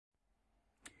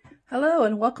Hello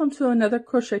and welcome to another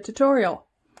crochet tutorial.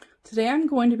 Today I'm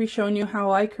going to be showing you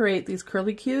how I create these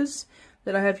curly cues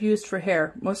that I have used for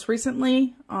hair, most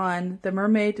recently on the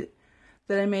mermaid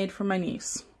that I made for my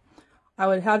niece. I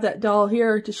would have that doll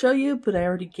here to show you, but I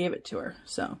already gave it to her,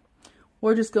 so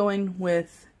we're just going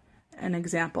with an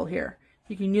example here.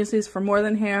 You can use these for more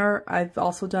than hair. I've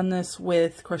also done this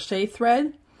with crochet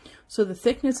thread, so the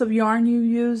thickness of yarn you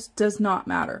use does not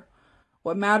matter.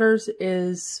 What matters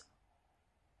is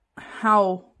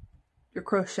how you're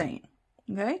crocheting.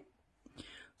 Okay,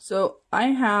 so I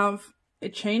have a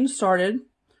chain started,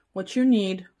 what you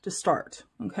need to start.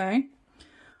 Okay,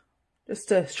 just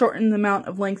to shorten the amount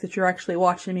of length that you're actually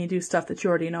watching me do stuff that you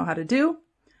already know how to do,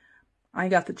 I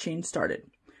got the chain started.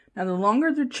 Now the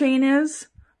longer the chain is,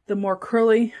 the more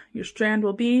curly your strand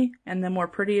will be and the more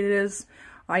pretty it is.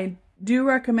 I do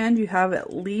recommend you have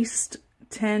at least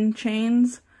 10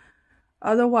 chains,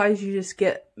 otherwise you just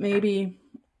get maybe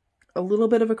a little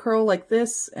bit of a curl like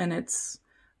this and it's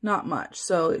not much.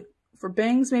 So for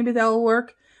bangs maybe that'll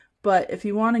work, but if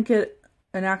you want to get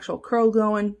an actual curl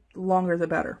going, the longer the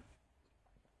better.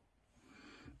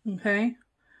 Okay,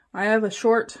 I have a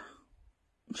short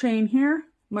chain here,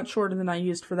 much shorter than I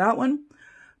used for that one,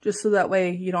 just so that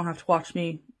way you don't have to watch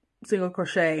me single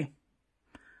crochet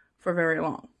for very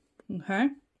long. Okay,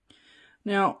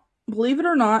 now believe it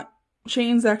or not,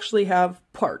 chains actually have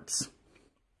parts.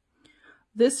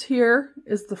 This here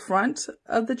is the front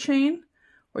of the chain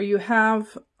where you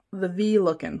have the V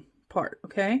looking part,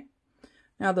 okay?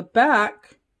 Now the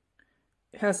back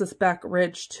has this back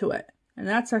ridge to it, and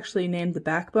that's actually named the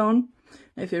backbone.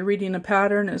 If you're reading a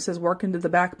pattern and it says work into the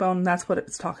backbone, that's what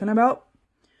it's talking about.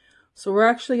 So we're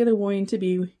actually going to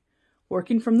be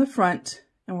working from the front,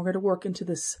 and we're going to work into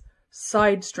this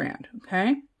side strand,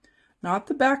 okay? Not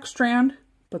the back strand,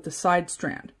 but the side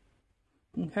strand,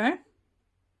 okay?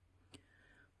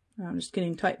 I'm just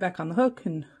getting tight back on the hook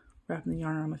and wrapping the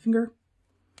yarn around my finger.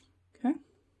 Okay.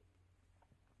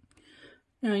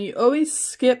 Now you always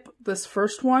skip this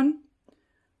first one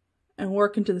and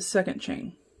work into the second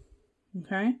chain.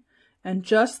 Okay. And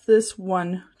just this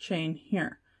one chain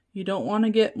here. You don't want to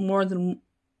get you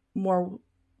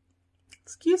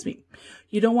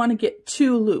don't want to get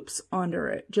 2 loops under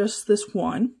it. Just this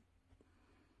one.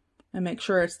 And make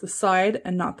sure it's the side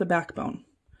and not the backbone.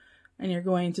 And you're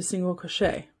going to single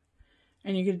crochet.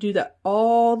 And you're going to do that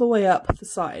all the way up the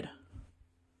side.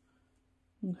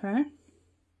 Okay.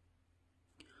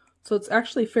 So it's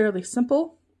actually fairly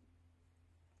simple.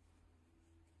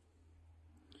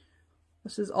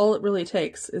 This is all it really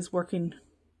takes, is working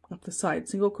up the side.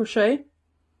 Single crochet.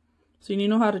 So you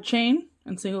know how to chain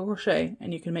and single crochet,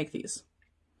 and you can make these.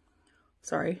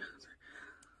 Sorry.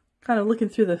 Kind of looking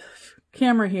through the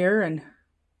camera here, and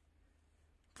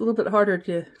it's a little bit harder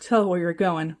to tell where you're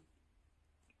going.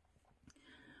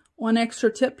 One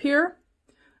extra tip here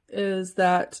is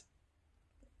that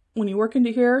when you work into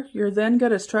here, you're then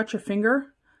going to stretch a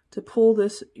finger to pull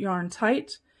this yarn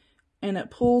tight, and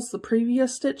it pulls the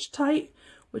previous stitch tight,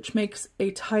 which makes a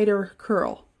tighter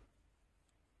curl.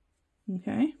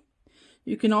 Okay.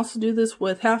 You can also do this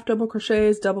with half double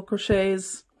crochets, double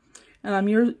crochets, and I'm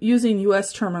using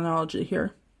US terminology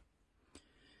here.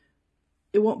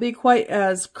 It won't be quite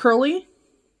as curly,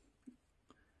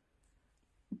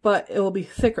 but it will be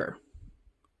thicker.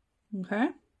 Okay,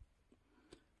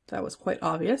 that was quite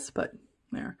obvious, but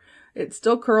there. It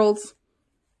still curls,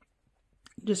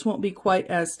 just won't be quite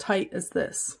as tight as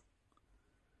this.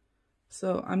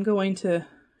 So I'm going to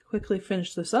quickly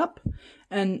finish this up.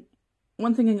 And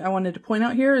one thing I wanted to point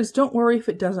out here is don't worry if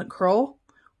it doesn't curl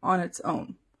on its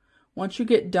own. Once you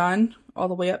get done all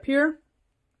the way up here,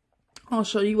 I'll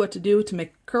show you what to do to make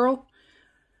it curl.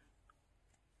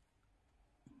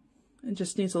 It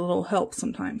just needs a little help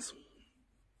sometimes.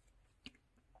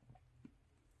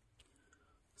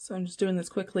 So I'm just doing this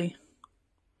quickly.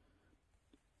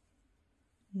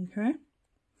 Okay.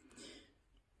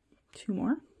 2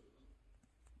 more.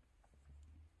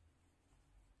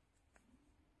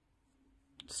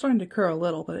 It's starting to curl a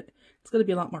little, but it's going to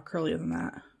be a lot more curlier than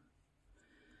that.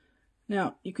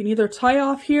 Now, you can either tie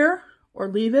off here or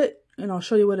leave it, and I'll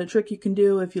show you what a trick you can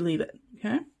do if you leave it.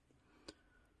 Okay.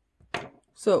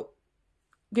 So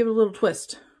give it a little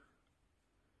twist.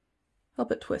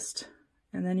 Help it twist.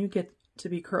 And then you get to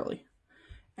be curly.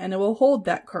 And it will hold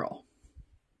that curl.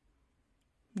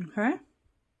 Okay.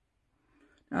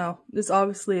 Now, this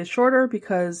obviously is shorter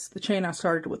because the chain I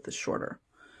started with is shorter.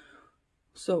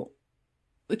 So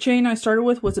the chain I started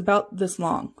with was about this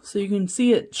long. So you can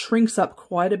see it shrinks up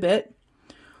quite a bit.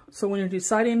 So when you're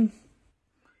deciding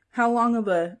how long of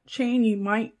a chain you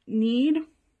might need,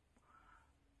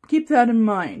 keep that in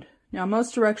mind. Now,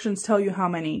 most directions tell you how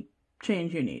many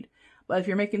chains you need, but if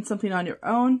you're making something on your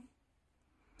own,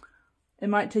 it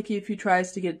might take you a few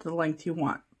tries to get to the length you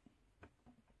want.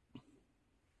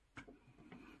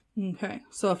 Okay,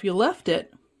 so if you left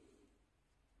it,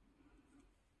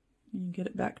 you get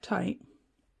it back tight.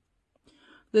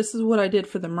 This is what I did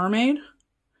for the mermaid,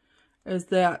 is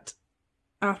that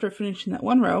after finishing that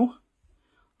one row,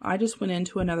 I just went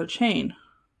into another chain.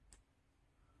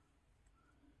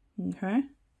 Okay.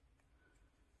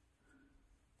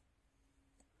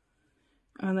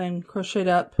 And then crocheted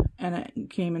up, and it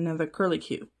came another curly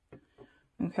Q.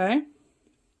 Okay.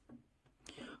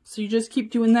 So you just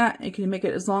keep doing that. You can make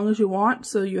it as long as you want,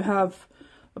 so you have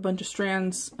a bunch of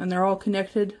strands and they're all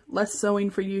connected. Less sewing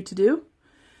for you to do,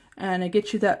 and it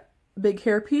gets you that big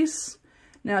hair piece.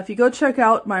 Now, if you go check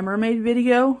out my mermaid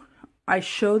video, I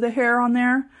show the hair on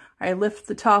there. I lift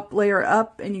the top layer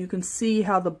up, and you can see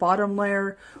how the bottom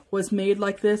layer was made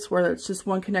like this, where it's just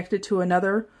one connected to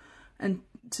another, and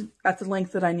at the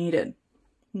length that I needed.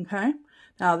 Okay.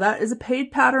 Now, that is a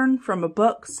paid pattern from a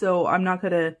book, so I'm not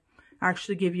going to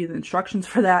actually give you the instructions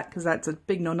for that, because that's a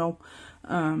big no-no.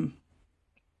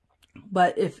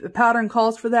 But if a pattern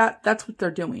calls for that, that's what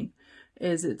they're doing.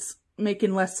 Is it's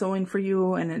making less sewing for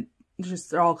you, and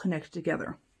they're all connected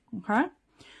together. Okay.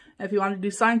 If you want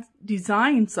to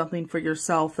design something for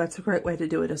yourself, that's a great way to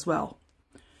do it as well.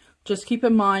 Just keep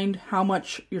in mind how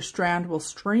much your strand will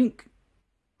shrink,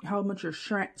 how much your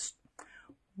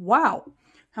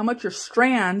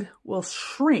strand will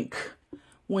shrink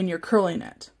when you're curling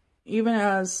it. Even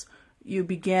as you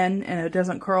begin and it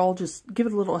doesn't curl, just give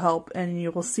it a little help and you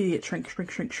will see it shrink,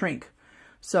 shrink, shrink, shrink.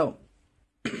 So,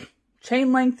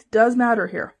 chain length does matter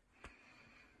here.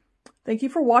 Thank you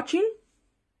for watching.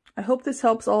 I hope this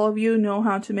helps all of you know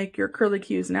how to make your curly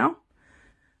cues now.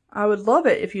 I would love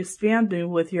it if you spam me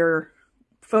with your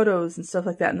photos and stuff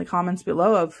like that in the comments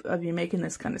below of you making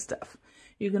this kind of stuff.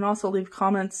 You can also leave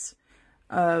comments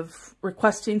of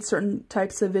requesting certain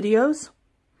types of videos.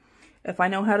 If I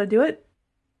know how to do it,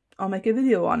 I'll make a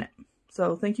video on it.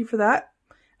 So thank you for that.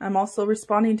 I'm also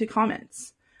responding to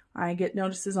comments. I get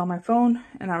notices on my phone,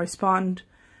 and I respond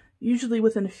usually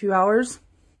within a few hours,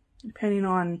 depending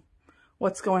on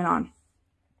what's going on.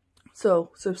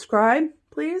 So subscribe,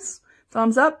 please.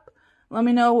 Thumbs up. Let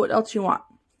me know what else you want.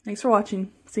 Thanks for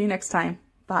watching. See you next time.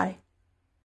 Bye.